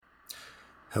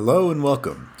Hello and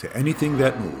welcome to Anything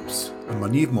That Moves, a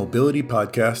Maniv mobility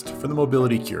podcast for the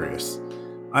mobility curious.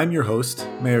 I'm your host,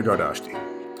 Meir Dardashti.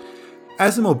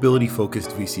 As a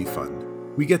mobility-focused VC fund,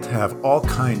 we get to have all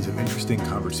kinds of interesting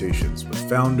conversations with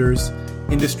founders,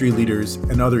 industry leaders,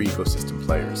 and other ecosystem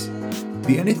players.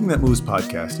 The Anything That Moves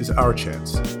podcast is our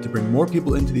chance to bring more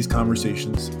people into these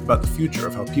conversations about the future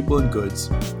of how people and goods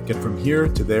get from here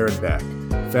to there and back,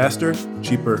 faster,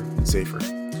 cheaper, and safer.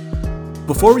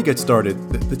 Before we get started,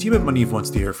 the team at Maniv wants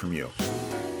to hear from you.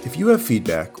 If you have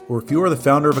feedback, or if you are the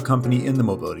founder of a company in the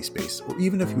mobility space, or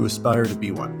even if you aspire to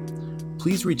be one,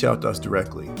 please reach out to us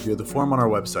directly via the form on our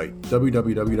website,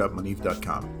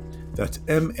 www.maniv.com. That's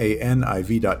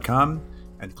MANIV.com,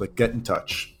 and click Get in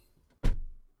Touch.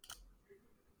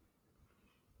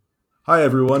 Hi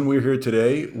everyone, we're here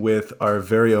today with our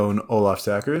very own Olaf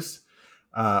Sackers.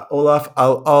 Olaf,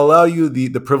 I'll allow you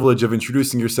the privilege of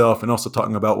introducing yourself and also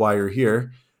talking about why you're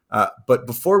here. But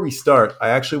before we start, I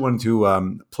actually wanted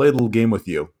to play a little game with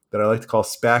you that I like to call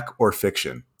SPAC or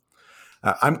Fiction.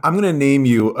 I'm going to name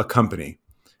you a company,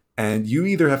 and you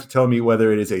either have to tell me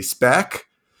whether it is a SPAC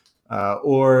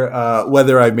or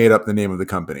whether I made up the name of the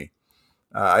company.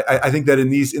 I think that in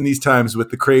these times,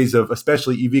 with the craze of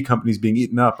especially EV companies being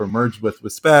eaten up or merged with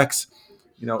SPACs,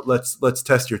 let's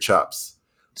test your chops.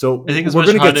 So I think it's we're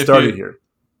going to get started here.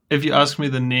 If you ask me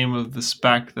the name of the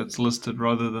SPAC that's listed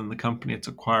rather than the company it's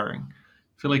acquiring, I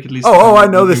feel like at least. I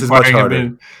know this is much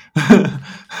harder.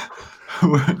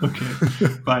 Okay,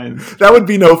 fine. That would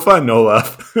be no fun,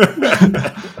 Olaf.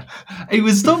 It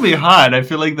would still be hard. I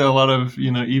feel like there are a lot of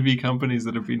EV companies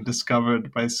that have been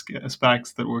discovered by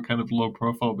SPACs that were kind of low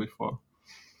profile before.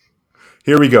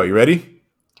 Here we go. You ready?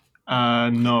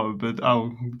 No, but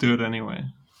I'll do it anyway.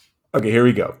 Okay, here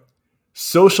we go.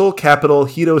 Social Capital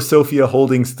Hito Sophia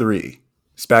Holdings 3.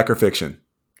 SPAC or fiction?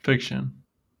 Fiction.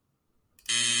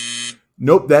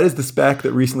 Nope, that is the SPAC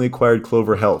that recently acquired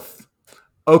Clover Health.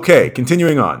 Okay,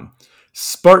 continuing on.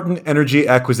 Spartan Energy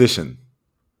Acquisition.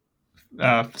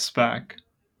 SPAC.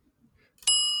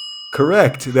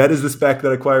 Correct. That is the SPAC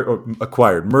that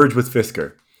acquired, merged with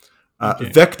Fisker. Okay.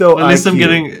 Vecto at least IQ.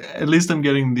 I'm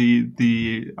getting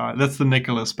the that's the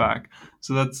Nikola SPAC.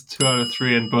 So that's 2 out of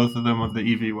 3, and both of them are the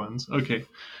EV ones. Okay,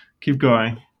 keep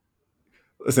going.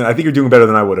 Listen, I think you're doing better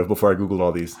than I would have before I Googled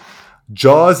all these.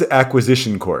 Jaws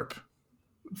Acquisition Corp.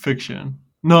 Fiction.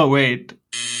 No, wait.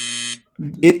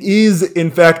 It is, in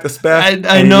fact, a SPAC.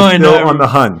 I know. On the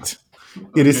hunt.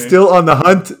 It is still on the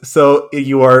hunt, so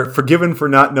you are forgiven for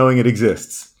not knowing it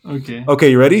exists. Okay. Okay,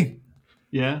 you ready?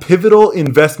 Yeah. Pivotal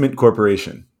Investment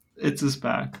Corporation. It's a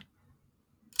SPAC.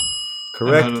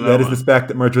 Correct. That is the SPAC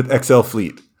that merged with XL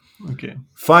Fleet. Okay.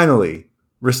 Finally,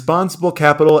 Responsible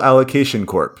Capital Allocation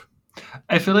Corp.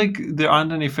 I feel like there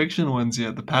aren't any fiction ones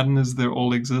yet. The pattern is they're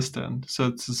all existent, so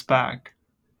it's a SPAC.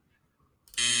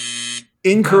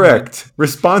 Incorrect.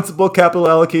 Responsible Capital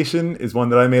Allocation is one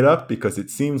that I made up because it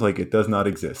seems like it does not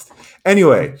exist.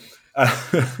 Anyway,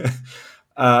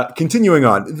 continuing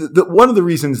on. One of the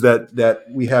reasons that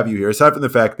we have you here, aside from the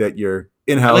fact that you're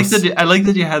in-house. I like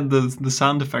that you had the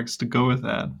sound effects to go with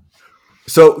that.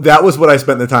 So that was what I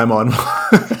spent the time on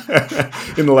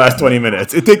in the last 20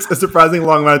 minutes. It takes a surprisingly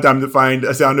long amount of time to find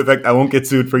a sound effect I won't get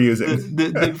sued for using.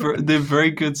 They're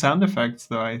very good sound effects,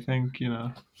 though. I think,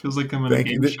 feels like I'm in a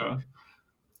game show.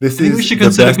 We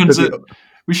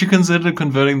should consider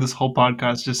converting this whole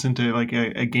podcast just into like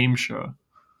a game show.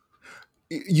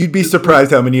 You'd be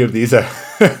surprised how many of these I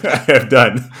have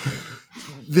done.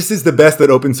 This is the best that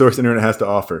open source internet has to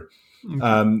offer.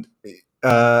 Okay.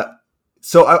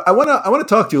 So I want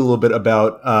to talk to you a little bit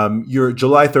about your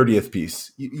July 30th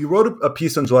piece. You wrote a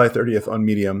piece on July 30th on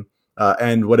Medium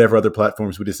and whatever other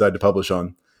platforms we decide to publish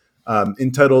on,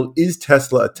 entitled "Is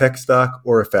Tesla a tech stock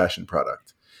or a fashion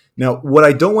product?" Now, what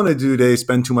I don't want to do today is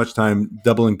spend too much time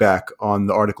doubling back on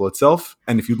the article itself.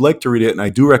 And if you'd like to read it, and I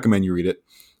do recommend you read it,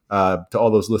 to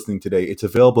all those listening today, it's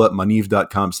available at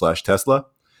maniv.com/Tesla.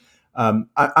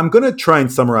 I'm going to try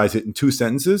and summarize it in 2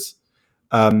 sentences.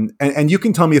 And you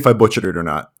can tell me if I butchered it or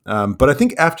not. But I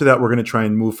think after that, we're going to try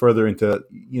and move further into,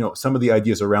 some of the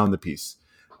ideas around the piece.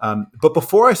 But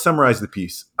before I summarize the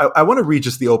piece, I want to read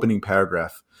just the opening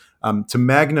paragraph to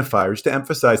magnify or just to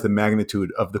emphasize the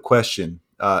magnitude of the question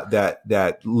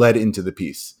that led into the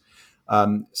piece.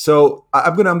 So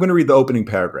I'm going to read the opening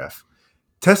paragraph.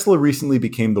 Tesla recently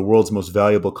became the world's most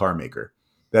valuable car maker.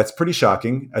 That's pretty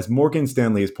shocking. As Morgan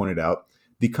Stanley has pointed out,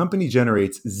 the company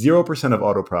generates 0% of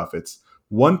auto profits,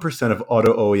 1% of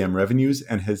auto OEM revenues,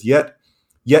 and has yet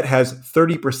has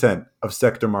 30% of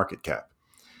sector market cap.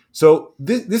 So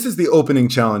this is the opening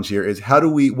challenge here: is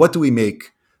what do we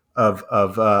make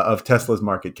of Tesla's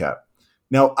market cap?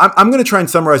 Now, I'm going to try and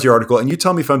summarize your article, and you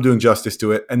tell me if I'm doing justice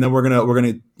to it, and then we're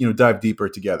gonna dive deeper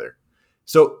together.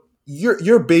 So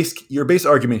your base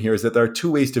argument here is that there are two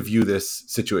ways to view this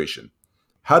situation.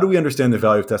 How do we understand the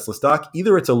value of Tesla stock?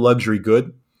 Either it's a luxury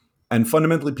good, and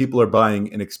fundamentally people are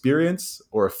buying an experience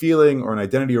or a feeling or an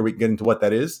identity, or we can get into what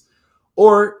that is,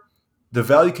 or the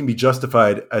value can be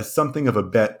justified as something of a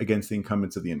bet against the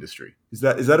incumbents of the industry. Is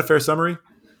that a fair summary?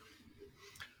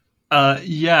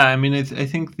 Yeah, I mean, I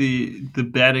think the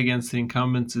bet against the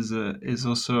incumbents is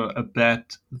also a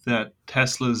bet that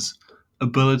Tesla's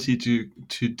ability to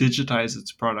digitize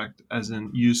its product, as in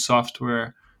use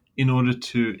software in order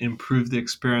to improve the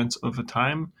experience over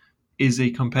time, is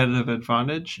a competitive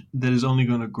advantage that is only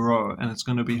going to grow, and it's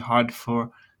going to be hard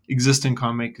for existing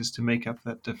car makers to make up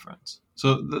that difference.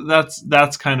 So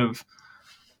that's kind of,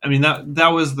 I mean, that's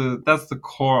the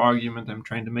core argument I'm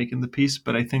trying to make in the piece.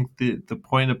 But I think the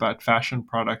point about fashion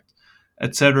product,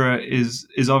 etc., is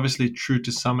obviously true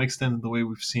to some extent in the way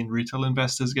we've seen retail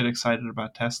investors get excited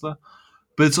about Tesla.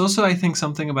 But it's also, I think,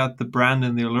 something about the brand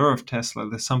and the allure of Tesla.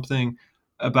 There's something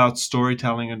about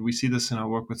storytelling, and we see this in our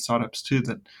work with startups too,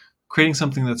 that creating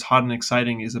something that's hot and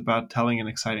exciting is about telling an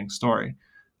exciting story.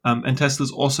 And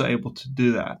Tesla's also able to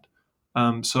do that.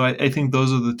 So I think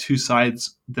those are the two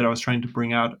sides that I was trying to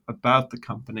bring out about the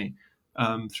company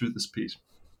through this piece.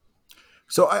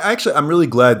 So I'm really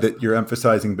glad that you're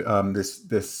emphasizing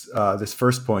this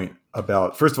first point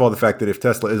about, first of all, the fact that if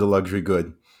Tesla is a luxury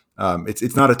good,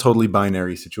 it's not a totally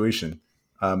binary situation.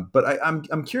 But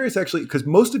I'm curious actually, because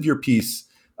most of your piece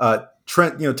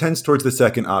tends towards the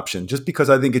second option, just because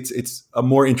I think it's a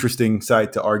more interesting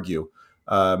side to argue,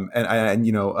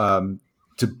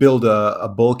 to build a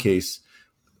bull case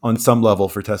on some level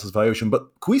for Tesla's valuation. But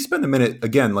can we spend a minute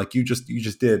again, like you just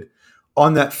did,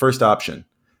 on that first option,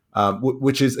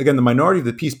 which is again the minority of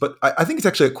the piece, but I think it's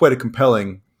actually quite a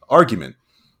compelling argument,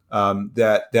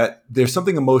 that there's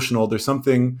something emotional, there's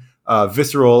something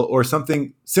visceral, or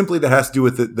something simply that has to do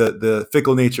with the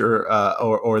fickle nature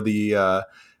or the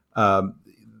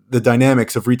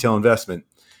dynamics of retail investment.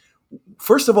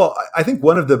 First of all, I think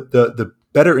one of the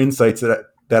better insights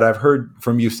that I've heard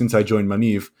from you since I joined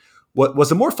Maniv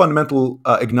was a more fundamental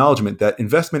acknowledgement that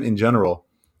investment in general,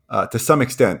 to some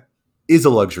extent, is a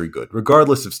luxury good,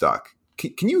 regardless of stock.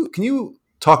 Can you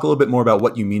talk a little bit more about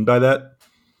what you mean by that?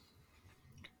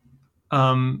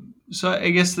 So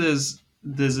I guess there's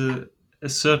a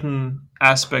certain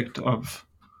aspect of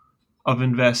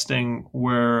investing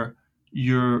where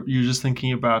you're just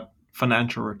thinking about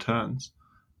financial returns.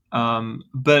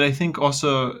 But I think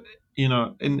also,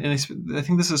 and I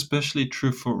think this is especially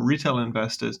true for retail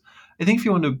investors. I think if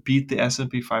you want to beat the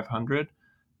S&P 500,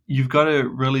 you've got to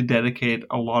really dedicate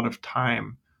a lot of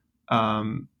time,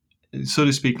 so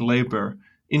to speak, labor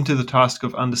into the task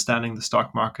of understanding the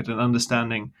stock market and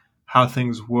understanding how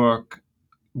things work,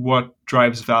 what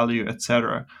drives value,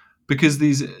 etc. Because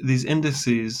these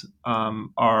indices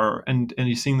are, and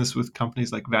you're seeing this with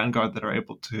companies like Vanguard that are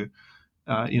able to,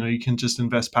 you can just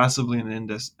invest passively in an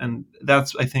index, and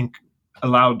that's, I think,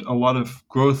 allowed a lot of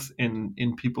growth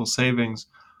in people's savings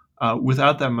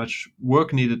without that much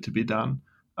work needed to be done,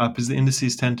 because the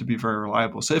indices tend to be very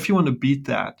reliable. So if you want to beat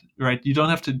that, right, you don't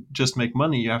have to just make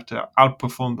money, you have to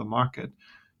outperform the market.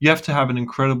 You have to have an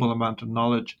incredible amount of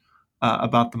knowledge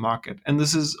about the market. And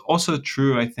this is also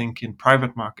true, I think, in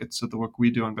private markets. So the work we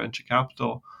do on venture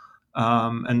capital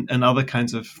and other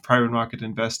kinds of private market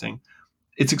investing,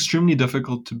 it's extremely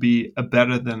difficult to be a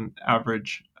better than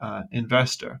average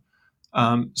investor.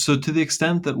 So to the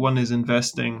extent that one is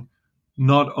investing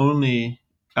not only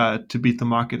to beat the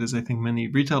market, as I think many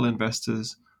retail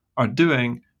investors are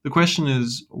doing, the question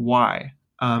is why?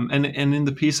 And in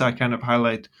the piece, I kind of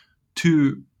highlight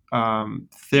two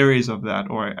theories of that,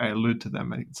 or I allude to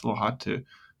them. I think it's a little hard to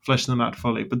flesh them out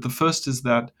fully. But the first is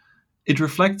that it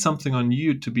reflects something on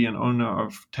you to be an owner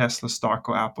of Tesla stock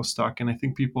or Apple stock. And I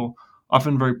think people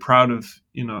often very proud of,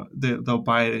 they'll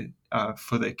buy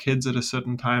for their kids at a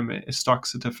certain time a stock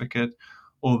certificate,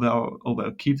 or they'll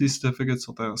keep these certificates,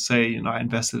 or they'll say, I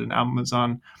invested in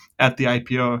Amazon at the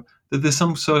IPO. That there's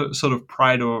some sort of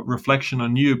pride or reflection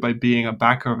on you by being a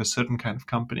backer of a certain kind of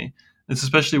company. It's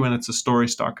especially when it's a story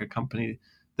stock, a company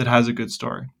that has a good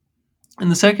story. And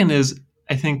the second is,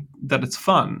 I think that it's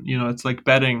fun. It's like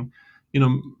betting.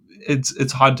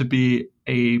 It's hard to be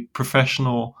a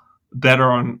professional bettor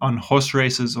on horse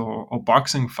races or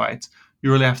boxing fights.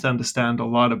 You really have to understand a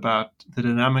lot about the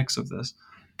dynamics of this.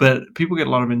 But people get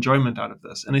a lot of enjoyment out of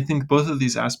this. And I think both of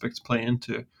these aspects play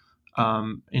into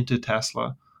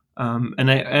Tesla.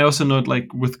 And I also note,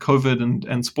 like with COVID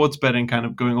and sports betting kind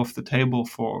of going off the table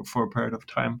for a period of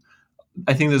time,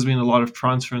 I think there's been a lot of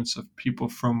transference of people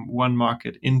from one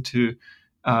market into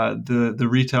the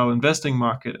retail investing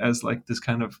market as like this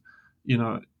kind of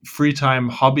free time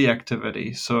hobby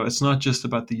activity. So it's not just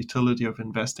about the utility of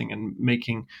investing and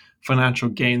making financial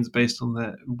gains based on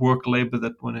the work labor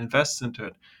that one invests into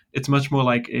it. It's much more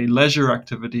like a leisure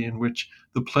activity in which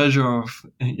the pleasure of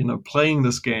playing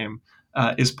this game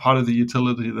is part of the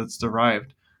utility that's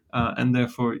derived, and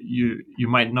therefore you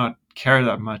might not care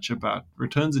that much about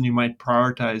returns, and you might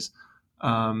prioritize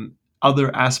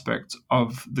other aspects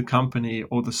of the company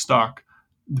or the stock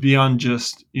beyond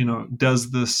just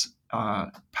does this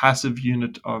passive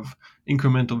unit of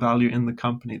incremental value in the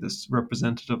company, this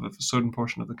representative of a certain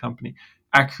portion of the company,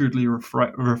 accurately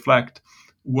reflect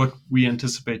what we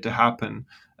anticipate to happen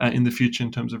in the future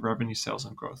in terms of revenue, sales,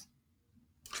 and growth.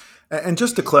 And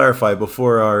just to clarify,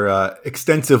 before our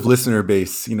extensive listener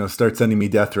base, start sending me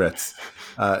death threats,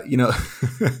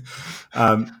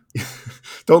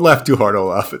 don't laugh too hard,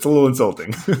 Olaf. It's a little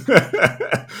insulting.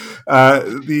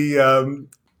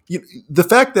 The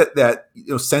fact that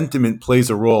sentiment plays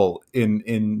a role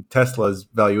in Tesla's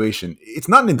valuation, it's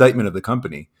not an indictment of the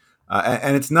company,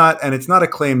 and it's not a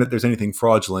claim that there's anything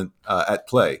fraudulent at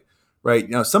play. Right.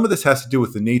 Some of this has to do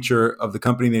with the nature of the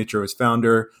company, the nature of its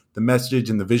founder, the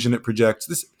message and the vision it projects.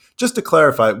 This, just to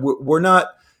clarify, we're not,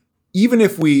 even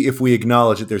if we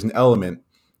acknowledge that there's an element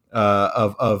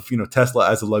of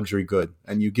Tesla as a luxury good,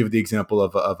 and you give the example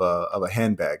of a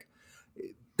handbag,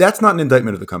 that's not an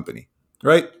indictment of the company,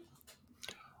 right?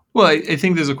 Well, I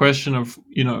think there's a question of,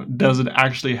 does it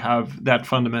actually have that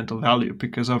fundamental value?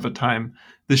 Because over time,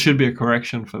 there should be a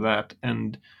correction for that.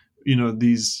 And,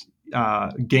 these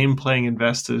game playing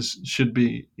investors should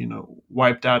be,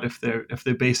 wiped out if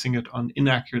they're basing it on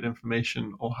inaccurate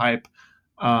information or hype.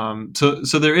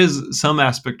 So there is some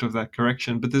aspect of that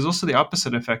correction, but there's also the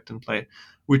opposite effect in play,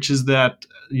 which is that,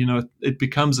 it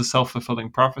becomes a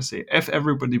self-fulfilling prophecy. If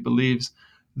everybody believes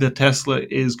that Tesla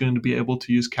is going to be able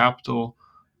to use capital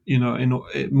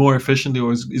more efficiently,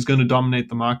 or is going to dominate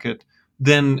the market,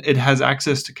 then it has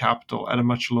access to capital at a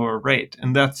much lower rate.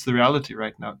 And that's the reality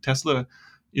right now. Tesla,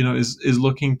 is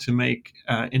looking to make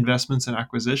investments and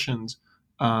acquisitions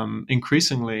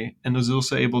increasingly, and is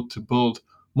also able to build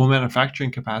more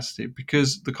manufacturing capacity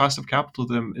because the cost of capital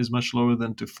to them is much lower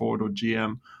than to Ford or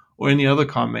GM or any other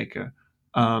car maker.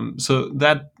 So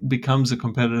that becomes a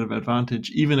competitive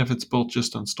advantage, even if it's built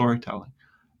just on storytelling.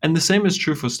 And the same is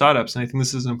true for startups. And I think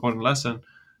this is an important lesson.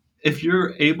 If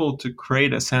you're able to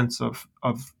create a sense of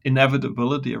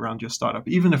inevitability around your startup,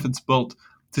 even if it's built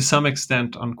to some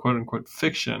extent on quote unquote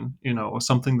fiction, or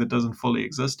something that doesn't fully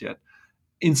exist yet,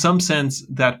 in some sense,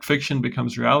 that fiction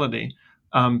becomes reality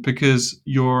because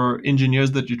your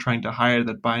engineers that you're trying to hire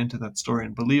that buy into that story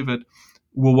and believe it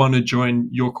will want to join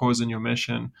your cause and your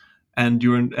mission. And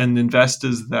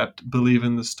investors that believe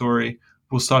in the story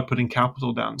will start putting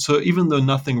capital down. So even though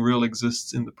nothing real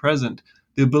exists in the present,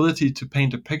 the ability to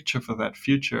paint a picture for that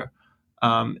future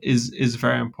is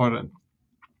very important,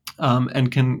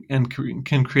 and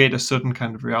can create a certain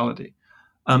kind of reality.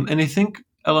 And I think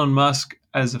Elon Musk,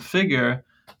 as a figure,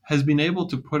 has been able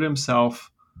to put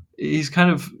himself. He's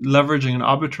kind of leveraging an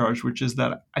arbitrage, which is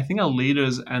that I think our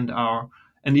leaders and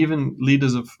even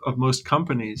leaders of most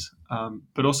companies,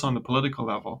 but also on the political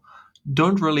level,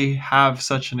 don't really have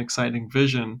such an exciting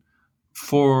vision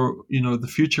for the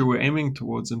future we're aiming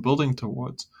towards and building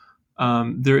towards.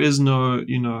 There is no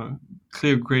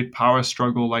clear great power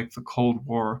struggle like the Cold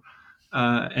War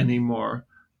anymore.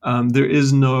 There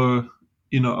is no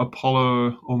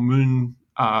Apollo or Moon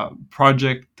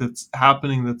project that's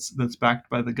happening that's backed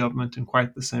by the government in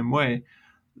quite the same way.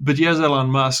 But here's Elon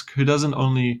Musk, who doesn't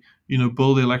only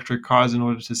build electric cars in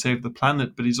order to save the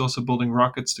planet, but he's also building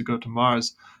rockets to go to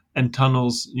Mars and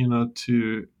tunnels,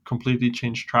 to completely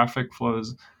change traffic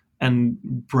flows and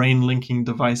brain linking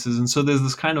devices. And so there's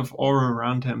this kind of aura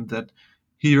around him that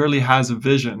he really has a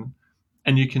vision,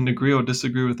 and you can agree or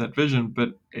disagree with that vision,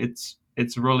 but it's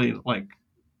really like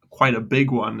quite a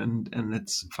big one, and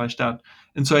it's fleshed out.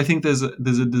 And so I think there's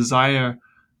a desire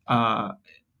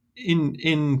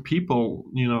in people,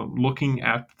 looking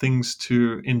at things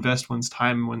to invest one's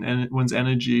time, one's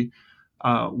energy,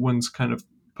 one's kind of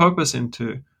purpose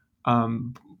into,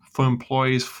 for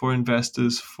employees, for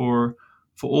investors, for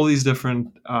all these different,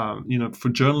 for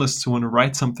journalists who want to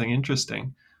write something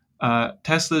interesting.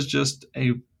 Tesla is just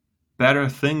a better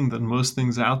thing than most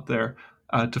things out there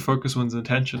to focus one's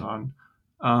attention on,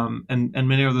 and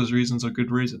many of those reasons are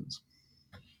good reasons.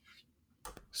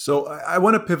 So I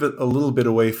want to pivot a little bit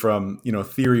away from,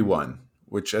 theory one,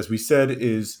 which, as we said,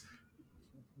 is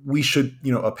we should,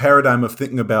 a paradigm of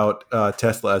thinking about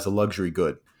Tesla as a luxury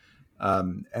good.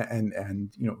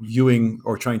 and viewing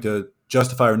or trying to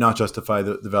justify or not justify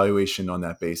the valuation on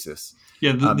that basis.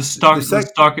 Yeah, the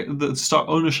stock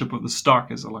ownership of the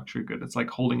stock is a luxury good. It's like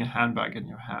holding a handbag in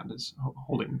your hand is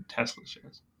holding Tesla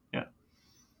shares. Yeah.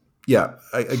 Yeah,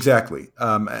 exactly.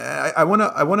 I want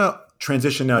to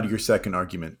transition now to your second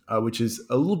argument, which is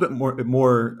a little bit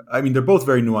more. I mean, they're both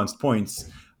very nuanced points.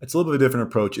 It's a little bit of a different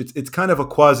approach. It's kind of a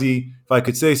quasi, if I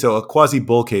could say so, a quasi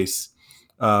bull case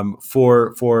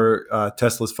for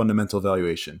Tesla's fundamental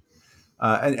valuation.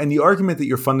 And the argument that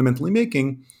you're fundamentally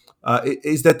making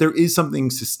is that there is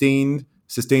something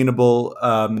sustainable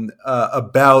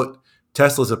about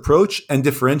Tesla's approach and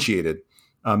differentiated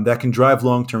that can drive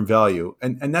long-term value.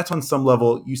 And that's on some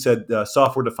level, you said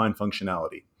software-defined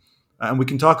functionality. And we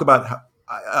can talk about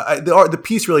how the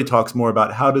piece really talks more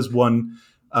about how does one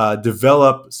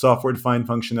develop software-defined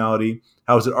functionality?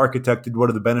 How is it architected? What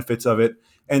are the benefits of it?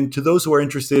 And to those who are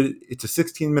interested, it's a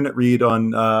 16-minute read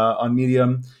on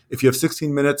Medium. If you have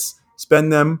 16 minutes,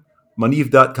 spend them,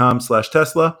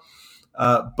 Maniv.com/Tesla.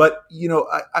 But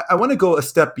I want to go a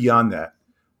step beyond that.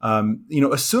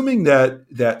 Assuming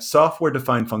that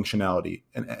software-defined functionality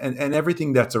and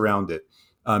everything that's around it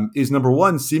is, number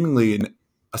one, seemingly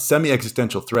a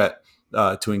semi-existential threat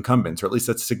to incumbents, or at least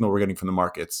that's the signal we're getting from the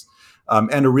markets,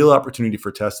 and a real opportunity for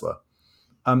Tesla.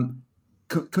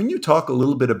 Can you talk a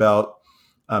little bit about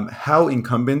how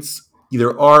incumbents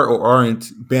either are or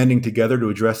aren't banding together to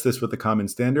address this with a common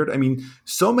standard? I mean,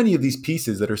 so many of these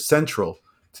pieces that are central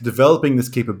to developing this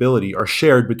capability are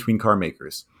shared between car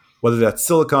makers, whether that's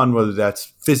silicon, whether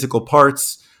that's physical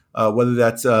parts, whether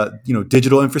that's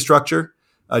digital infrastructure,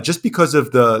 just because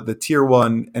of the tier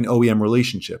one and OEM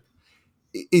relationship.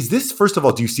 Is this, first of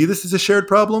all, do you see this as a shared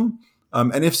problem?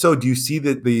 And if so, do you see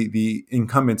that the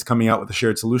incumbents coming out with a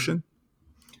shared solution?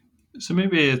 So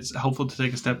maybe it's helpful to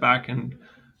take a step back and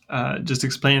just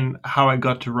explain how I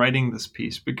got to writing this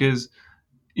piece, because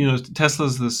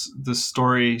Tesla's this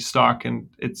story stock, and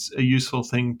it's a useful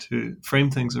thing to frame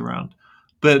things around.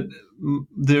 But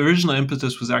the original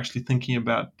impetus was actually thinking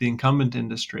about the incumbent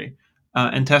industry,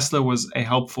 and Tesla was a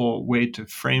helpful way to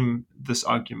frame this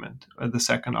argument, the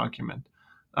second argument,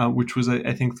 which was,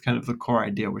 I think, kind of the core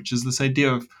idea, which is this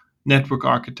idea of network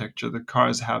architecture. The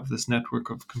cars have this network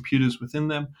of computers within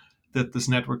them, that this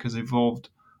network has evolved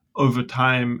over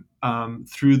time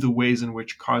through the ways in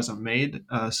which cars are made.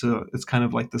 So it's kind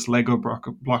of like this Lego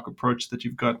block approach that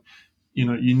you've got,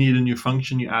 you need a new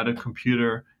function, you add a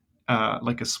computer,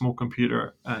 like a small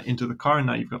computer into the car, and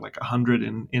now you've got like 100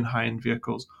 in high-end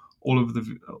vehicles all over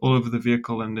the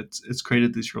vehicle, and it's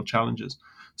created these real challenges.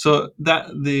 So that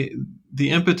the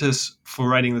impetus for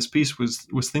writing this piece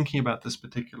was thinking about this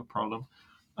particular problem,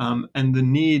 and the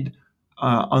need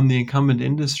on the incumbent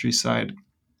industry side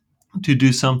to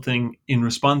do something in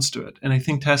response to it. And I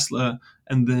think Tesla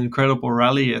and the incredible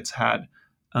rally it's had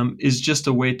is just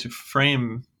a way to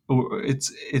frame, or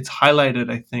it's highlighted,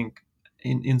 I think,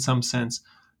 in some sense,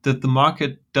 that the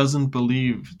market doesn't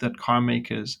believe that car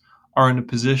makers are in a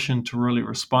position to really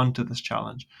respond to this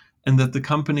challenge, and that the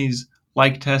companies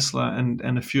like Tesla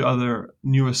and a few other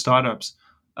newer startups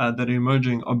that are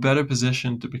emerging are better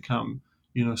positioned to become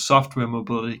software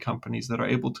mobility companies that are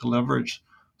able to leverage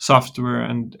software,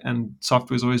 and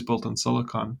software is always built on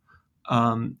silicon,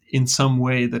 in some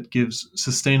way that gives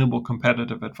sustainable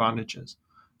competitive advantages.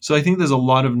 So I think there's a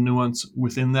lot of nuance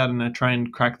within that, and I try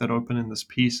and crack that open in this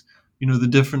piece. The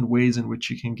different ways in which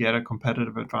you can get a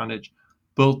competitive advantage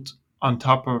built on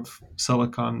top of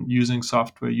silicon, using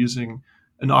software, using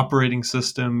an operating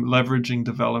system, leveraging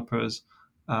developers,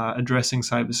 addressing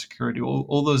cybersecurity,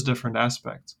 all those different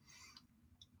aspects.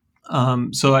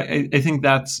 So I think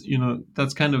that's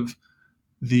kind of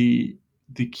the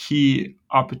key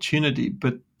opportunity.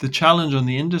 But the challenge on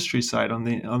the industry side, on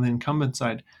the incumbent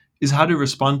side, is how to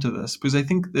respond to this, because I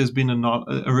think there's been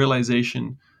a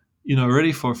realization,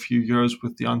 already for a few years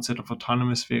with the onset of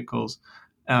autonomous vehicles,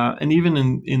 and even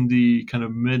in the kind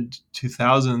of mid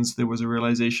 2000s, there was a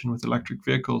realization with electric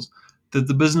vehicles that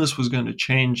the business was going to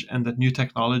change and that new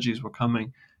technologies were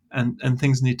coming, and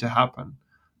things need to happen.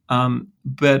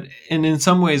 But in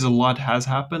some ways, a lot has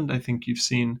happened. I think you've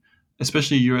seen,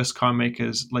 especially US car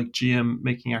makers like GM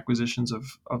making acquisitions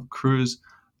of Cruise.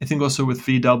 I think also with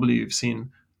VW, you've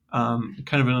seen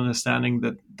kind of an understanding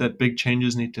that big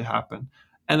changes need to happen.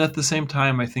 And at the same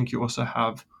time, I think you also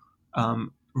have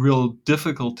real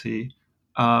difficulty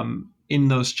in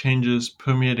those changes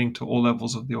permeating to all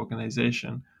levels of the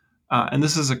organization. And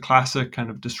this is a classic kind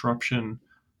of disruption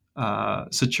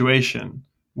situation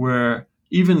where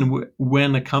even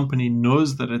when a company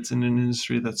knows that it's in an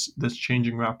industry that's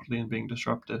changing rapidly and being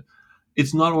disrupted,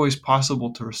 it's not always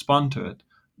possible to respond to it,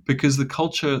 because the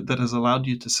culture that has allowed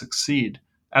you to succeed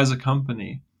as a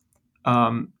company,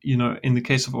 in the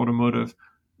case of automotive,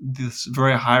 this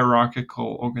very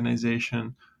hierarchical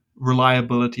organization,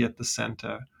 reliability at the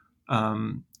center,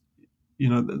 um,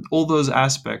 all those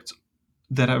aspects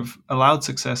that have allowed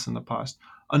success in the past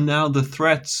are now the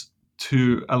threats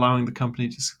to allowing the company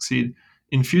to succeed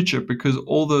in future, because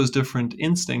all those different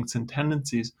instincts and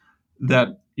tendencies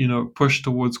that push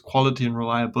towards quality and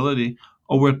reliability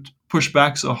are what push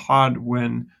back so hard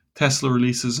when Tesla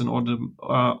releases an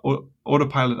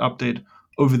autopilot update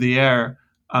over the air,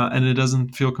 and it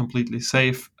doesn't feel completely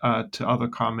safe to other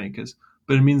car makers.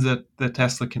 But it means that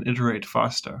Tesla can iterate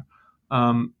faster,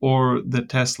 or that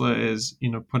Tesla is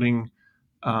putting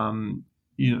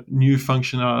new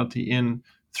functionality in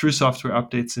through software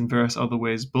updates in various other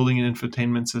ways, building an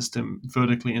infotainment system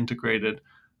vertically integrated,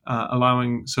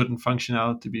 allowing certain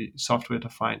functionality to be software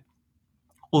defined.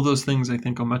 All those things I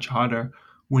think are much harder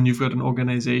when you've got an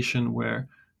organization where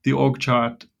the org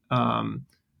chart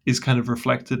is kind of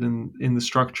reflected in the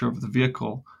structure of the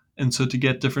vehicle. And so to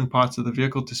get different parts of the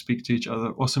vehicle to speak to each other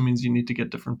also means you need to get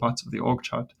different parts of the org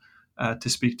chart to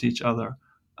speak to each other.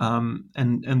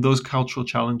 And those cultural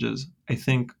challenges, I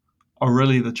think, are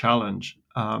really the challenge,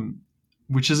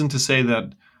 which isn't to say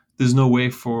that there's no way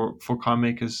for car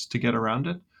makers to get around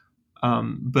it.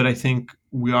 But I think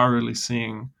we are really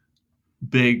seeing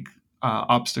big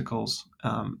obstacles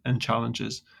and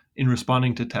challenges in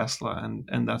responding to Tesla,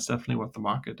 and that's definitely what the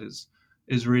market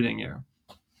is reading here.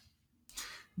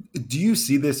 Do you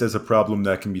see this as a problem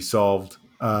that can be solved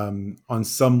on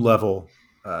some level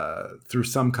through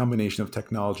some combination of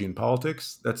technology and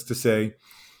politics? That's to say,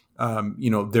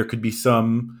 there could be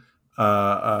some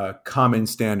common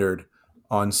standard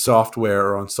on software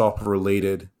or on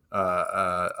software-related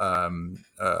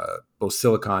both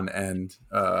silicon and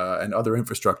other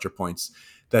infrastructure points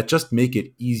that just make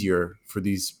it easier for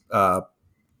these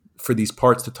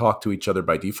parts to talk to each other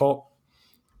by default.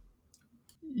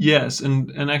 Yes,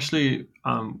 and actually,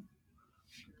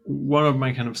 one of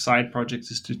my kind of side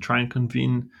projects is to try and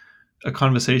convene a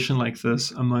conversation like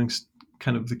this amongst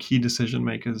kind of the key decision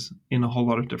makers in a whole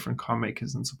lot of different car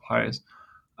makers and suppliers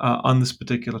on this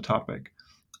particular topic.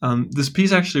 This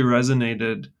piece actually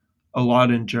resonated a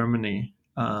lot in Germany.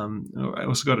 I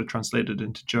also got it translated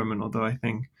into German, although I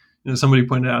think somebody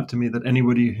pointed out to me that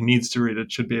anybody who needs to read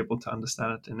it should be able to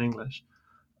understand it in English.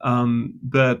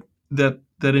 But that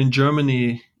in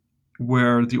Germany,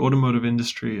 where the automotive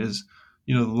industry is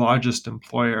the largest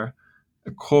employer,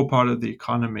 a core part of the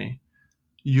economy,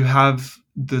 you have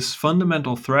this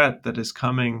fundamental threat that is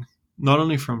coming not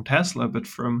only from Tesla, but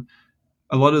from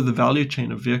a lot of the value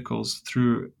chain of vehicles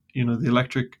through, the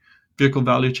electric vehicle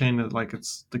value chain. It's like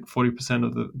 40%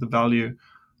 of the value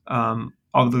of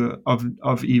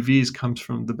EVs comes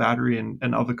from the battery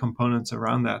and other components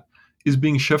around that, is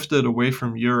being shifted away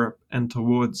from Europe and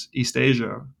towards East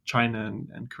Asia, China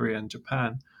and Korea and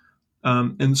Japan.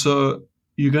 And so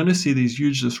you're going to see these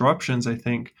huge disruptions, I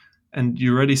think, and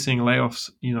you're already seeing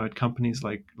layoffs, at companies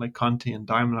like Conti and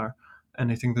Daimler,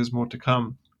 and I think there's more to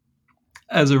come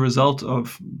as a result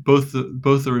of both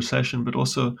the recession, but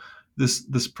also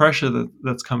this pressure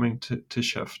that's coming to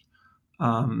shift,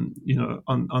 on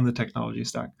the technology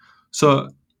stack. So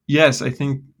yes, I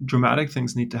think dramatic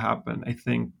things need to happen. I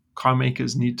think car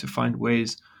makers need to find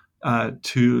ways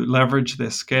to leverage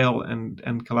their scale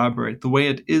and collaborate. The way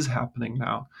it is happening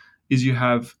now is you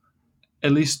have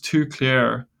at least two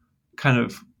clear kind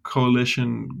of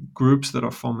coalition groups that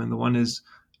are forming. The one is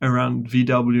around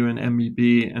VW and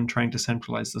MEB and trying to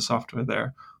centralize the software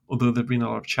there. Although there have been a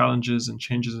lot of challenges and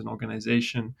changes in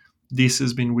organization, this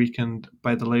has been weakened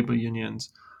by the labor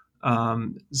unions.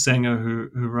 Zenger,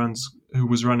 who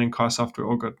was running car software,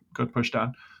 all got pushed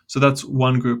out. So that's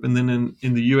one group. And then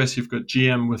in the US, you've got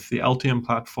GM with the Ultium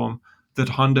platform that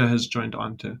Honda has joined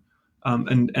onto.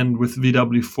 And with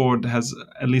VW, Ford has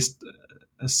at least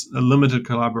a limited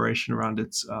collaboration around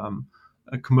its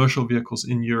commercial vehicles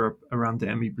in Europe around the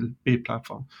MEB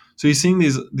platform. So you're seeing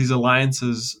these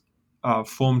alliances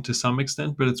form to some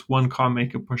extent, but it's one car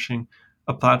maker pushing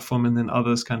a platform and then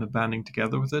others kind of banding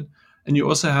together with it. And you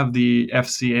also have the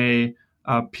FCA,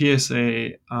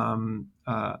 PSA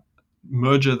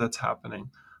merger that's happening,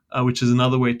 which is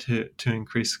another way to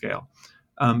increase scale.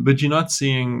 But you're not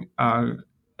seeing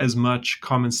as much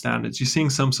common standards. You're seeing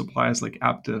some suppliers like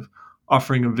Aptiv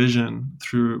offering a vision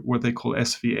through what they call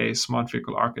SVA, Smart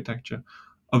Vehicle Architecture,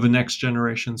 of a next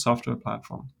generation software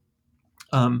platform.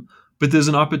 But there's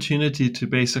an opportunity to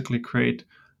basically create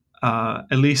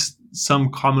at least some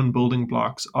common building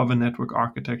blocks of a network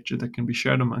architecture that can be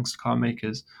shared amongst car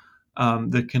makers,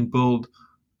 that can build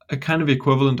a kind of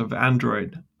equivalent of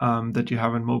Android that you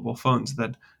have in mobile phones.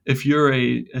 That if you're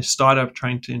a startup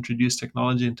trying to introduce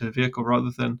technology into a vehicle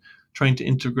rather than trying to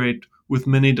integrate with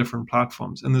many different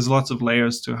platforms, and there's lots of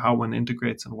layers to how one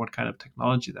integrates and what kind of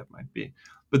technology that might be.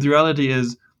 But the reality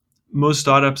is, most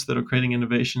startups that are creating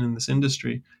innovation in this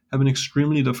industry have an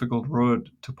extremely difficult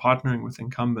road to partnering with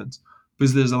incumbents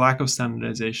because there's a lack of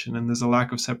standardization and there's a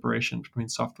lack of separation between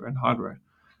software and hardware.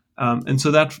 And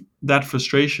so that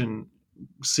frustration,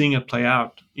 seeing it play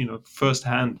out,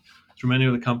 firsthand through many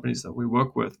of the companies that we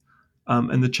work with,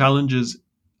 and the challenges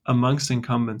amongst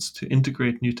incumbents to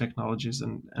integrate new technologies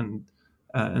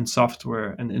and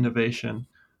software and innovation,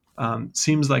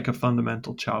 seems like a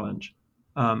fundamental challenge,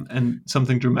 and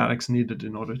something dramatic's needed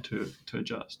in order to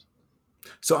adjust.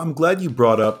 So I'm glad you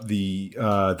brought up the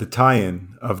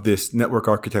tie-in of this network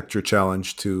architecture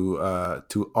challenge to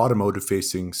automotive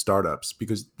facing startups,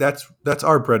 because that's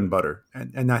our bread and butter,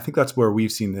 and I think that's where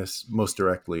we've seen this most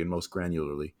directly and most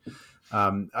granularly.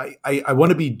 I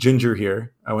want to be ginger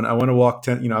here. I want to walk.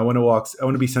 I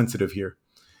want to be sensitive here.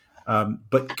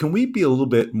 But can we be a little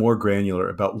bit more granular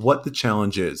about what the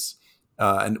challenge is,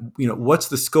 and what's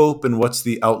the scope and what's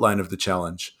the outline of the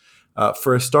challenge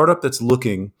for a startup that's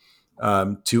looking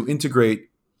to integrate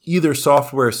either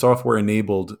software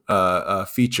enabled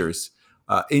features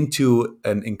into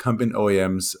an incumbent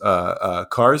OEM's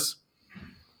cars?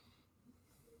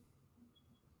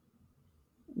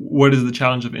 What is the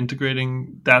challenge of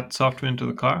integrating that software into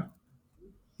the car?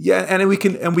 Yeah, and we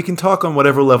can talk on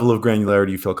whatever level of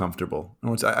granularity you feel comfortable.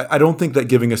 I don't think that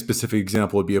giving a specific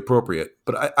example would be appropriate,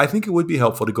 but I think it would be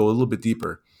helpful to go a little bit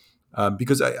deeper,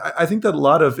 because I think that a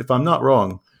lot of, if I'm not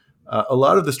wrong, a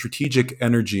lot of the strategic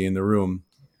energy in the room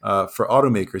for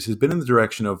automakers has been in the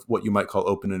direction of what you might call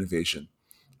open innovation,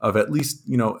 of at least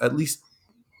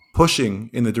pushing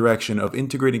in the direction of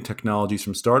integrating technologies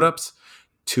from startups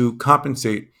to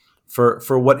compensate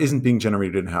for what isn't being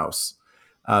generated in house.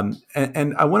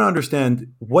 And I want to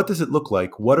understand, what does it look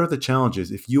like? What are the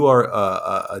challenges if you are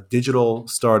a digital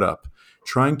startup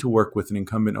trying to work with an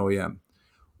incumbent OEM?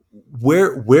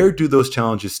 Where do those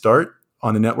challenges start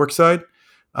on the network side?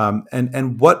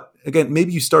 And what, again,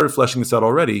 maybe you started fleshing this out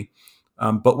already,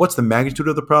 but what's the magnitude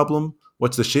of the problem?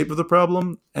 What's the shape of the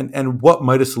problem? And what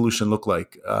might a solution look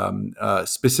like,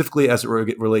 specifically as it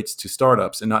relates to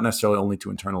startups and not necessarily only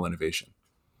to internal innovation?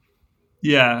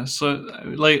 Yeah, so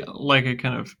like I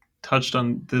kind of touched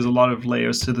on, there's a lot of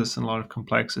layers to this and a lot of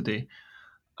complexity.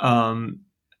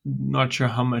 Not sure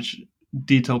how much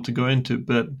detail to go into,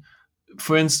 but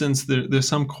for instance, there's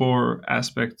some core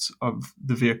aspects of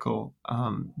the vehicle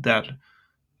that,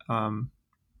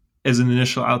 as an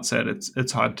initial outset,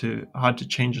 it's hard to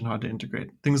change and hard to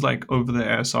integrate. Things like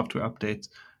over-the-air software updates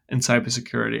and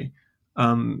cybersecurity.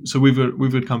 So we've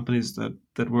got companies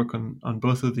that work on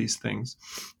both of these things,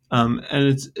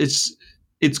 and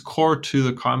it's core to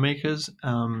the car makers,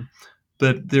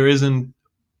 but there isn't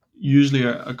usually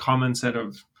a common set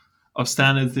of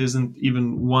standards. There isn't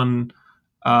even one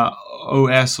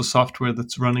OS or software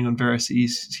that's running on various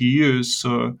ECUs.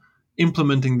 So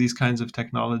implementing these kinds of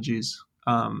technologies,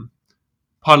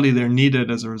 partly they're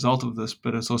needed as a result of this,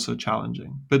 but it's also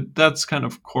challenging. But that's kind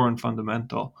of core and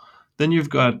fundamental. Then you've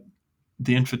got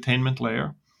the infotainment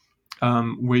layer,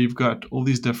 where you've got all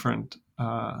these different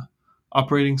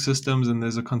operating systems, and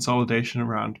there's a consolidation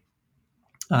around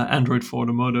Android for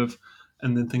automotive,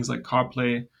 and then things like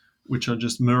CarPlay, which are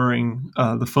just mirroring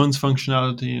the phone's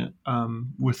functionality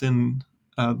within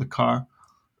the car.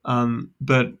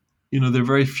 But there are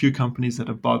very few companies that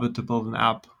have bothered to build an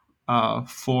app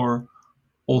for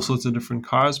all sorts of different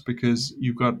cars, because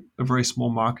you've got a very small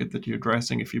market that you're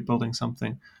addressing if you're building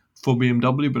something for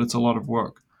BMW, but it's a lot of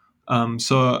work.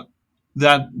 So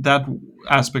that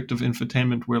aspect of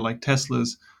infotainment, where like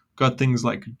Tesla's got things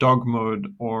like dog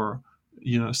mode or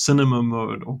cinema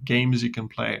mode or games you can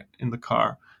play in the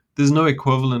car, there's no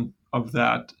equivalent of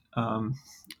that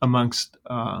amongst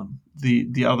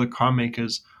the other car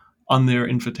makers on their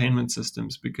infotainment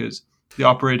systems, because the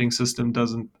operating system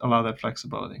doesn't allow that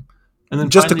flexibility. And then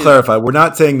Just to finally, clarify, we're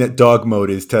not saying that dog mode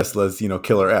is Tesla's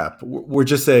killer app. We're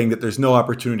just saying that there's no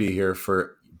opportunity here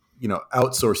for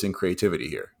outsourcing creativity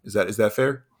here. Is that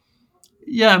fair?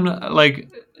 yeah, like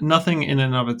nothing in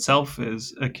and of itself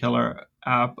is a killer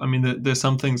app. I mean, there's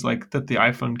some things like that the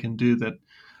iPhone can do that.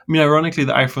 I mean, ironically,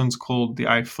 the iPhone's called the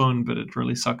iPhone, but it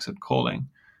really sucks at calling.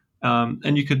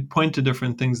 And you could point to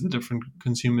different things that different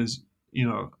consumers,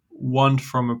 want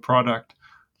from a product.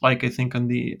 Like I think on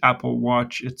the Apple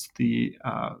Watch, it's the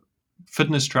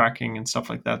fitness tracking and stuff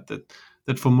like that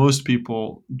for most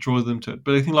people draw them to it.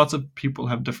 But I think lots of people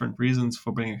have different reasons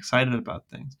for being excited about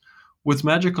things. what's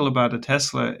magical about a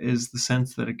Tesla is the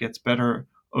sense that it gets better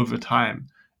over time.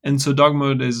 And so dog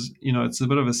mode is, it's a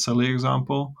bit of a silly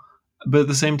example, but at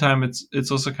the same time,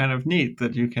 it's also kind of neat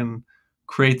that you can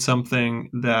create something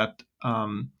that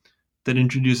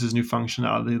introduces new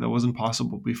functionality that wasn't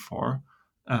possible before.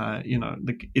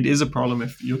 Like it is a problem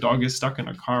if your dog is stuck in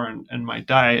a car and might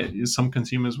die. Some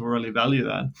consumers will really value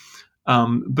that,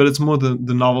 but it's more the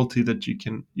novelty that you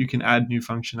can add new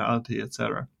functionality,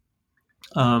 etc.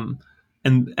 Um,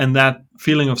 and that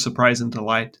feeling of surprise and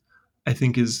delight, I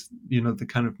think, is the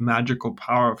kind of magical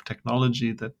power of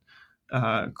technology that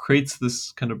creates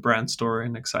this kind of brand story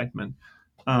and excitement,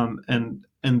 and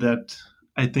that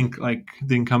I think like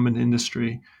the incumbent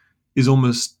industry is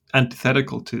almost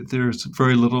antithetical to. There's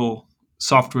very little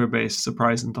software-based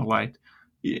surprise and delight,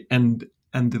 and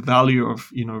the value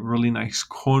of really nice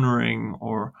cornering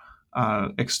or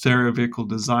exterior vehicle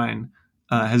design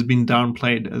has been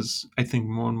downplayed, as I think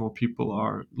more and more people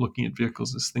are looking at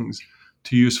vehicles as things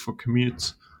to use for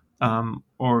commutes,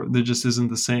 or there just isn't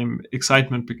the same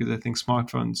excitement because I think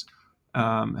smartphones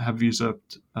have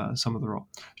usurped some of the role.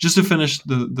 Just to finish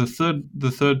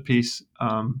the third piece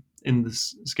in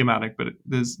this schematic, but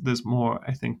there's more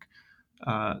I think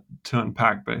to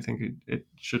unpack, but I think it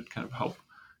should kind of help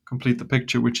complete the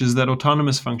picture, which is that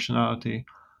autonomous functionality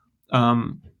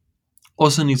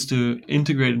also needs to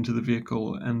integrate into the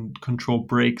vehicle and control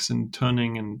brakes and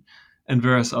turning and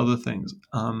various other things,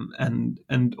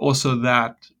 and also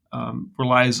that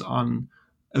relies on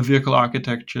a vehicle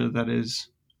architecture that is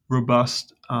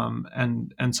robust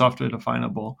and software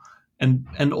definable,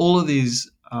 and all of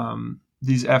these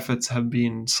efforts have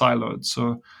been siloed.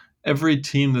 So every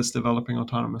team that's developing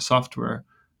autonomous software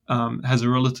has a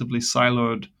relatively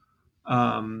siloed,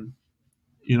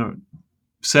 you know,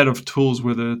 set of tools,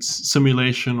 whether it's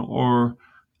simulation or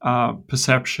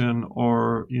perception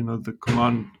or the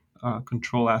command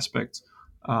control aspects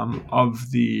of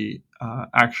the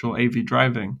actual AV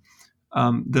driving,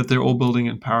 that they're all building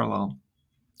in parallel,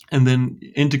 and then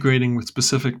integrating with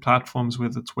specific platforms,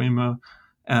 whether it's Waymo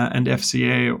and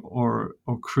FCA or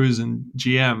Cruise and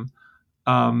GM,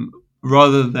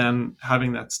 rather than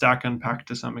having that stack unpacked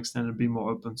to some extent and be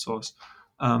more open source,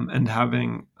 and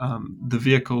having the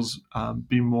vehicles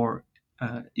be more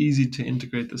easy to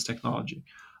integrate this technology.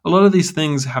 A lot of these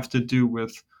things have to do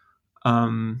with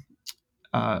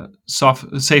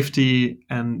safety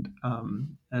and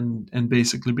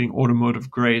basically being automotive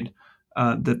grade.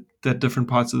 That different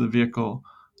parts of the vehicle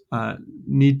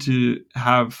need to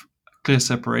have clear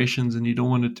separations, and you don't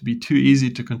want it to be too easy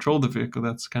to control the vehicle.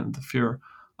 That's kind of the fear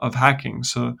of hacking.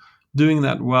 So doing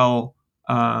that well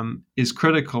is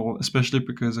critical, especially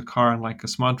because a car, unlike a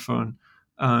smartphone,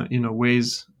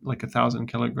 weighs like 1,000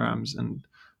 kilograms and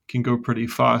can go pretty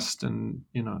fast, and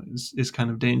is kind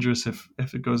of dangerous if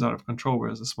it goes out of control.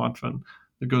 Whereas a smartphone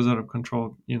that goes out of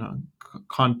control,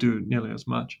 can't do nearly as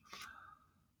much.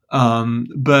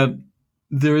 But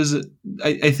there is,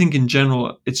 I think in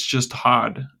general, it's just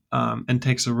hard and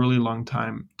takes a really long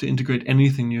time to integrate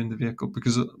anything new in the vehicle,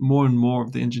 because more and more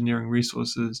of the engineering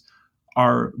resources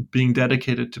are being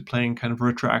dedicated to playing kind of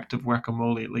retroactive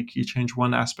whack-a-mole. Like you change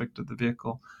one aspect of the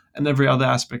vehicle and every other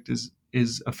aspect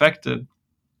is affected,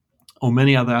 or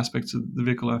many other aspects of the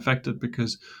vehicle are affected,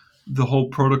 because the whole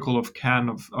protocol of CAN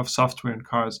of software in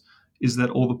cars is that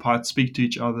all the parts speak to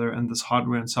each other, and this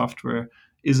hardware and software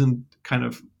isn't kind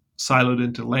of siloed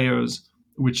into layers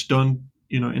which don't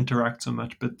interact so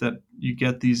much, but that you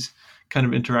get these kind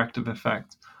of interactive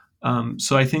effects.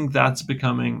 So I think that's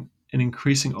becoming an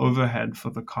increasing overhead for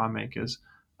the car makers,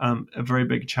 a very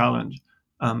big challenge.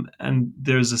 And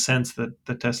there's a sense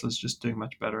that Tesla's just doing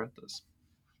much better at this.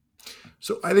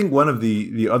 So I think one of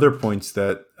the other points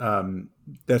that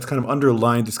that's kind of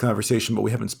underlined this conversation, but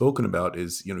we haven't spoken about,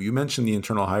 is you mentioned the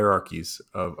internal hierarchies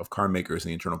of car makers and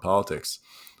the internal politics,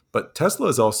 but Tesla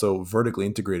is also vertically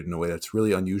integrated in a way that's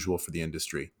really unusual for the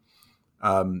industry.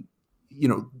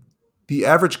 The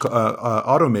average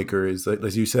automaker is,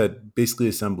 as you said, basically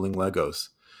assembling Legos.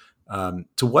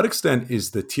 To what extent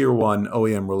is the tier one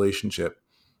OEM relationship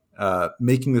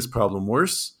making this problem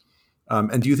worse?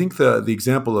 And do you think the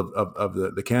example of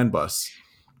the CAN bus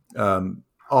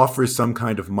offers some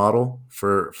kind of model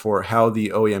for how the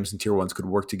OEMs and tier ones could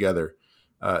work together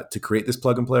to create this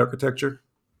plug and play architecture?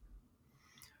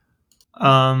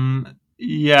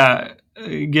 Yeah,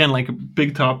 again, like a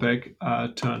big topic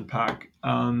to unpack.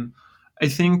 I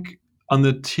think on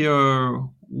the tier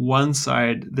one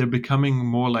side, they're becoming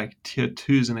more like tier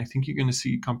twos, and I think you're going to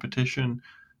see competition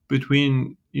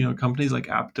between companies like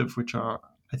Aptiv, which are,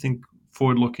 I think,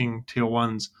 forward-looking tier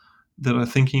ones that are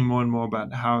thinking more and more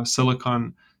about how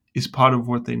silicon is part of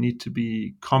what they need to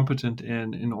be competent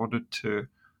in order to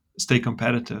stay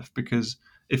competitive. Because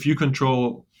if you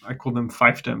control, I call them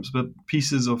fiefdoms, but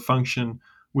pieces of function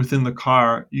within the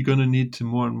car, you're going to need to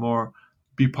more and more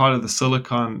be part of the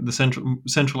silicon, the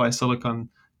centralized silicon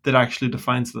that actually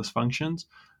defines those functions.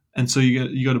 And so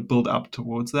you got to build up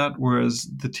towards that. Whereas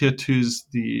the tier twos,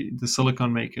 the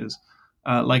silicon makers,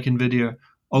 like Nvidia,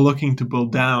 are looking to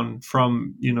build down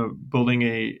from building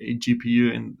a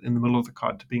GPU in the middle of the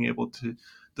car to being able to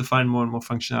define more and more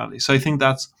functionality. So I think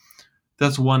that's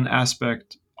one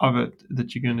aspect of it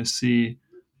that you're going to see.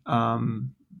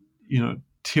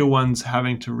 Tier ones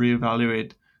having to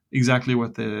reevaluate exactly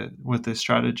what their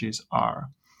strategies are.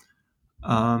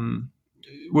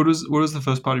 What was the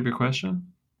first part of your question?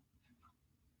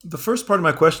 The first part of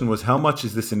my question was, how much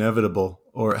is this inevitable,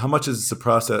 or how much is this a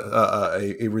process,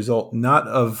 a result not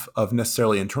of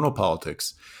necessarily internal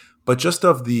politics, but just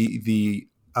of the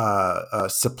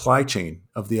supply chain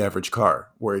of the average car,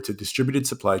 where it's a distributed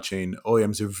supply chain.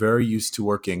 OEMs are very used to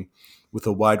working with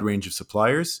a wide range of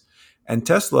suppliers, and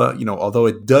Tesla, although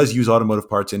it does use automotive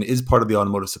parts and is part of the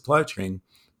automotive supply chain,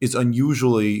 is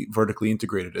unusually vertically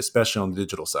integrated, especially on the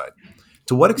digital side.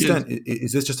 To what extent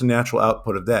is this just a natural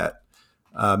output of that?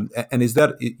 And is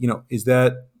that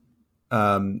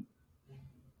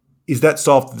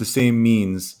solved through the same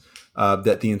means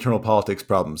that the internal politics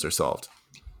problems are solved?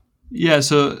 Yeah.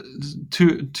 So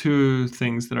two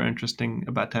things that are interesting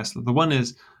about Tesla. The one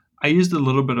is I used a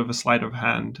little bit of a sleight of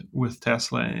hand with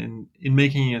Tesla in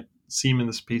making it seem in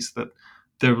this piece that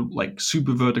they're like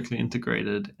super vertically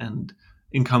integrated and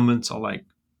incumbents are like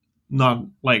not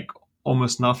like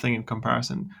almost nothing in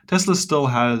comparison. Tesla still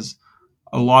has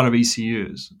a lot of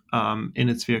ECUs in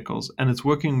its vehicles, and it's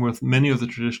working with many of the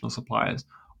traditional suppliers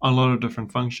on a lot of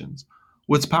different functions.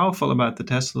 What's powerful about the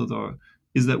Tesla, though,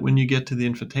 is that when you get to the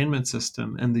infotainment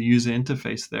system and the user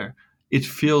interface there, it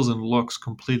feels and looks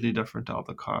completely different to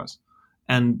other cars.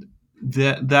 And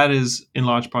that is in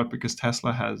large part because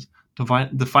Tesla has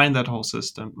defined that whole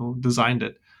system, or designed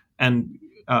it, and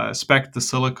spec'd the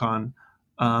silicon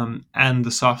and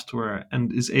the software,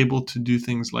 and is able to do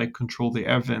things like control the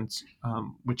air vents,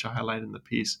 which I highlight in the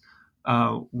piece,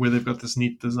 where they've got this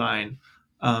neat design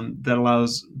that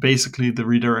allows basically the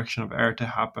redirection of air to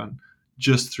happen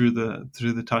just through the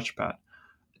touchpad.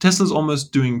 Tesla's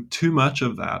almost doing too much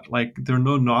of that. Like there are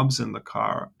no knobs in the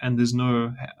car, and there's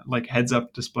no like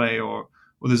heads-up display, or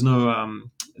there's no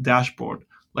dashboard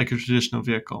like a traditional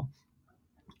vehicle.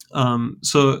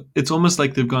 So it's almost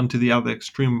like they've gone to the other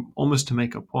extreme, almost to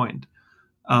make a point.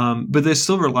 But they're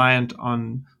still reliant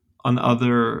on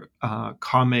other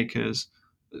car makers,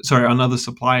 on other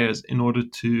suppliers, in order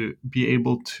to be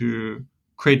able to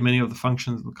create many of the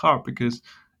functions of the car, because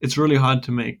it's really hard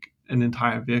to make an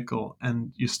entire vehicle,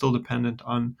 and you're still dependent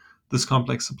on this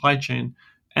complex supply chain.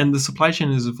 And the supply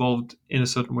chain is evolved in a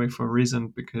certain way for a reason,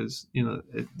 because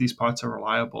these parts are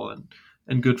reliable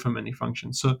and good for many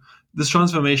functions. So this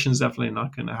transformation is definitely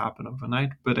not going to happen overnight,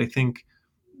 but I think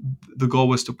the goal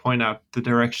was to point out the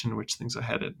direction in which things are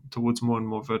headed towards more and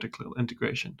more vertical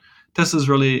integration. Tesla's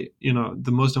really,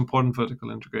 the most important vertical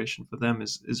integration for them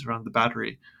is around the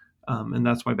battery. And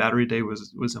that's why Battery Day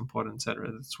was important,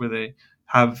 etc. That's where they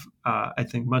have, I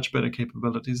think, much better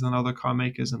capabilities than other car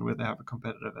makers, and where they have a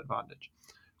competitive advantage.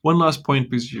 One last point,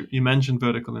 because you mentioned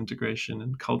vertical integration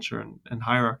and culture and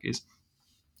hierarchies.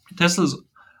 Tesla's,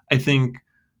 I think,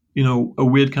 a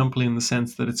weird company in the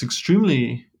sense that it's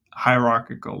extremely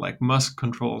hierarchical. Like Musk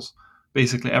controls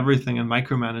basically everything and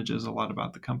micromanages a lot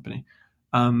about the company.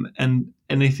 And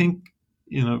I think,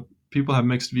 people have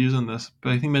mixed views on this,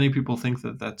 but I think many people think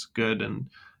that that's good, and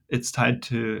it's tied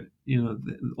to,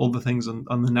 all the things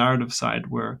on the narrative side,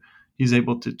 where he's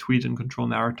able to tweet and control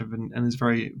narrative, and is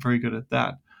very, very good at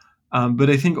that. But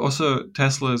I think also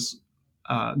Tesla's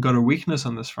got a weakness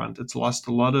on this front. It's lost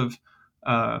a lot of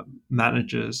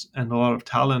managers and a lot of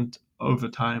talent over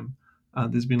time.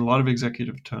 There's been a lot of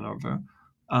executive turnover.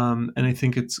 And I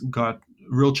think it's got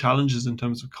real challenges in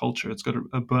terms of culture. It's got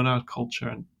a burnout culture,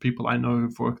 and people I know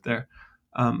who've worked there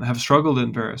have struggled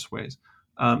in various ways.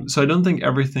 So I don't think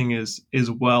everything is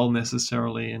well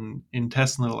necessarily in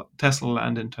Tesla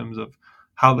land, in terms of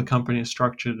how the company is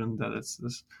structured, and that it's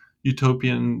this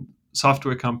utopian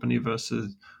software company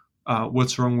versus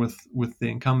what's wrong with the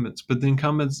incumbents. But the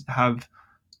incumbents have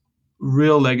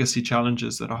real legacy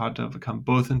challenges that are hard to overcome,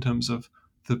 both in terms of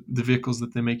the vehicles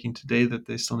that they're making today that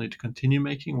they still need to continue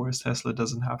making, whereas Tesla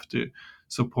doesn't have to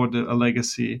support a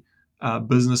legacy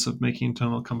business of making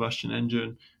internal combustion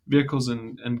engine vehicles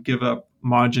and give up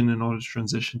margin in order to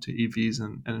transition to EVs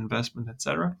and investment,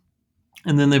 etc.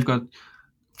 And then they've got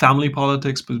family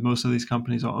politics, but most of these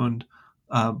companies are owned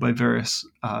by various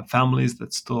families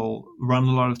that still run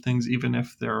a lot of things, even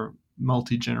if they're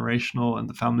multi-generational and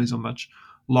the families are much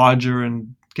larger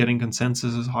and getting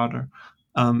consensus is harder.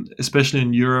 Especially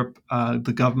in Europe,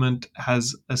 the government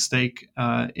has a stake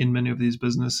in many of these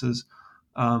businesses,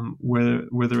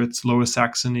 whether it's Lower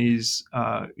Saxony's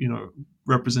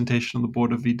representation on the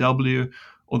board of VW,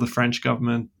 or the French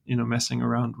government messing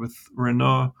around with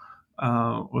Renault,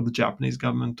 or the Japanese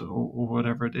government, or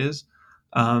whatever it is.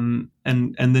 And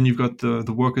then you've got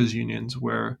the workers' unions,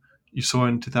 where you saw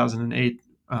in 2008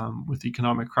 with the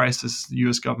economic crisis, the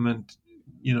U.S. government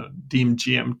deemed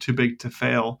GM too big to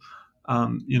fail.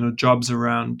 Jobs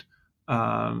around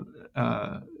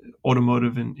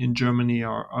automotive in Germany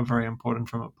are very important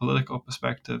from a political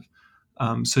perspective.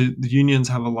 So the unions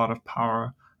have a lot of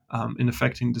power in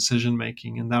affecting decision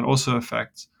making, and that also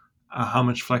affects how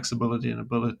much flexibility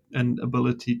and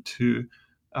ability to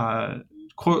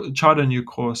chart a new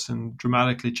course and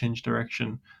dramatically change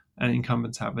direction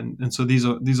incumbents have. And so these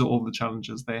are all the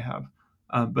challenges they have.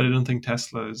 But I don't think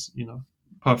Tesla is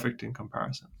perfect in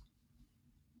comparison.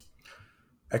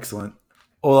 Excellent.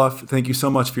 Olaf, thank you so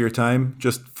much for your time.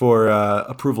 Just for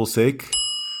approval's sake,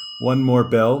 one more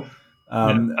bell.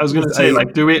 I was going to say,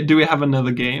 do we have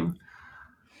another game?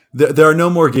 There are no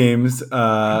more games.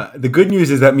 The good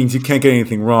news is that means you can't get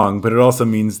anything wrong, but it also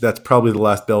means that's probably the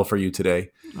last bell for you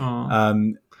today.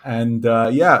 Really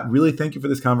thank you for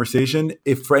this conversation.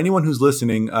 If for anyone who's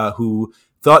listening who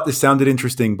thought this sounded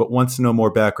interesting but wants to know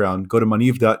more background, go to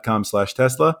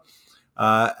Maniv.com/Tesla.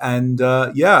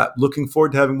 Looking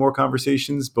forward to having more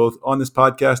conversations both on this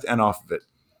podcast and off of it.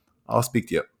 I'll speak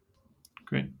to you.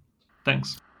 Great.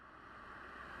 Thanks.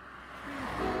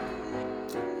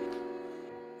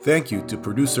 Thank you to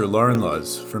producer Lauren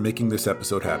Luz for making this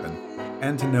episode happen,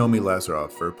 and to Naomi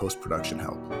Lazarov for post-production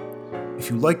help.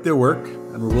 If you like their work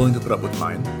and were willing to put up with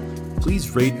mine, please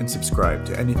rate and subscribe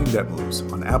to Anything That Moves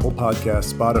on Apple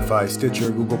Podcasts, Spotify, Stitcher,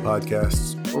 Google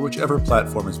Podcasts, or whichever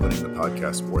platform is winning the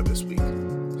podcast war this week.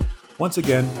 Once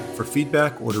again, for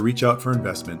feedback or to reach out for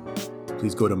investment,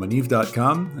 please go to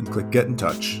Maniv.com and click Get in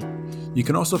Touch. You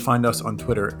can also find us on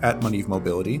Twitter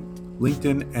 @ManivMobility,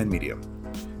 LinkedIn, and Medium.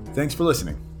 Thanks for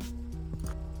listening.